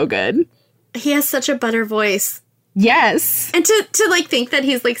was so good. He has such a butter voice. Yes. And to like think that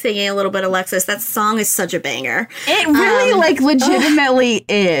he's like singing A Little Bit Alexis, that song is such a banger. It really like legitimately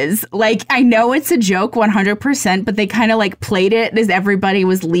is. Like, I know it's a joke 100%, but they kind of like played it as everybody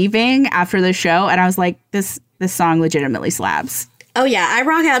was leaving after the show. And I was like, this song legitimately slaps. Oh yeah, I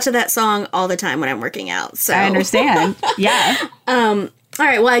rock out to that song all the time when I'm working out. So I understand. Yeah. All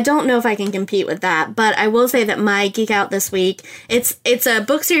right, well, I don't know if I can compete with that, but I will say that my Geek Out this week, it's a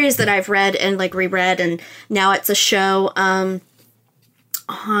book series that I've read and like reread, and now it's a show on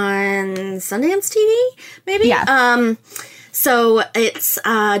Sundance TV, maybe? Yeah. So it's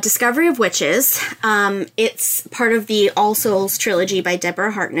Discovery of Witches. It's part of the All Souls trilogy by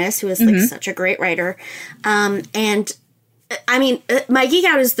Deborah Harkness, who is like such a great writer. And I mean, my geek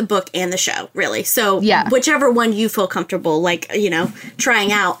out is the book and the show, really. So whichever one you feel comfortable, like, you know,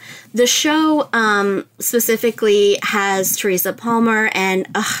 trying out. The show specifically has Teresa Palmer and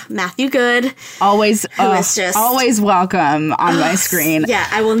Matthew Goode. Always welcome on my screen. Yeah,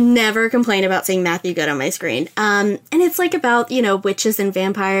 I will never complain about seeing Matthew Goode on my screen. And it's like about, you know, witches and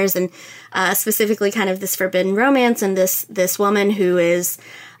vampires and specifically kind of this forbidden romance and this woman who is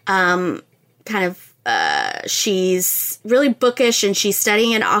kind of she's really bookish and she's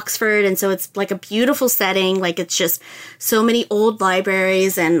studying in Oxford, and so it's like a beautiful setting. Like, it's just so many old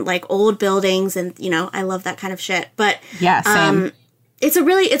libraries and like old buildings, and you know, I love that kind of shit. But yeah, same. It's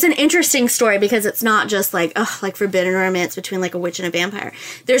an interesting story because it's not just like forbidden romance between like a witch and a vampire.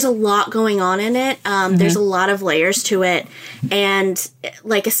 There's a lot going on in it. There's a lot of layers to it, and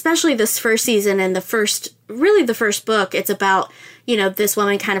like especially this first season and the first book, it's about, you know, this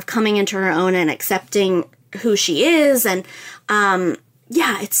woman kind of coming into her own and accepting who she is, and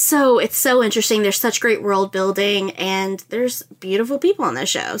it's so interesting. There's such great world building, and there's beautiful people on this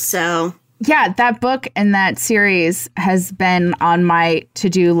show. So yeah, that book and that series has been on my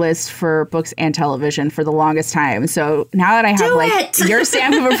to-do list for books and television for the longest time. So now that I have your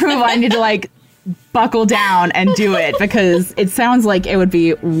stamp of approval, I need to like buckle down and do it, because it sounds like it would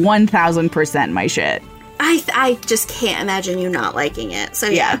be 1000% my shit. I just can't imagine you not liking it. So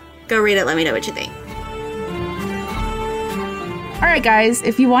yeah, go read it. Let me know what you think. All right, guys,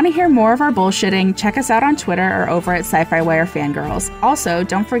 if you want to hear more of our bullshitting, check us out on Twitter or over at SYFY Wire Fangrrls. Also,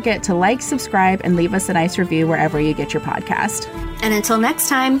 don't forget to like, subscribe, and leave us a nice review wherever you get your podcast. And until next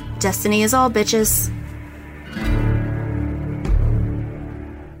time, destiny is all, bitches.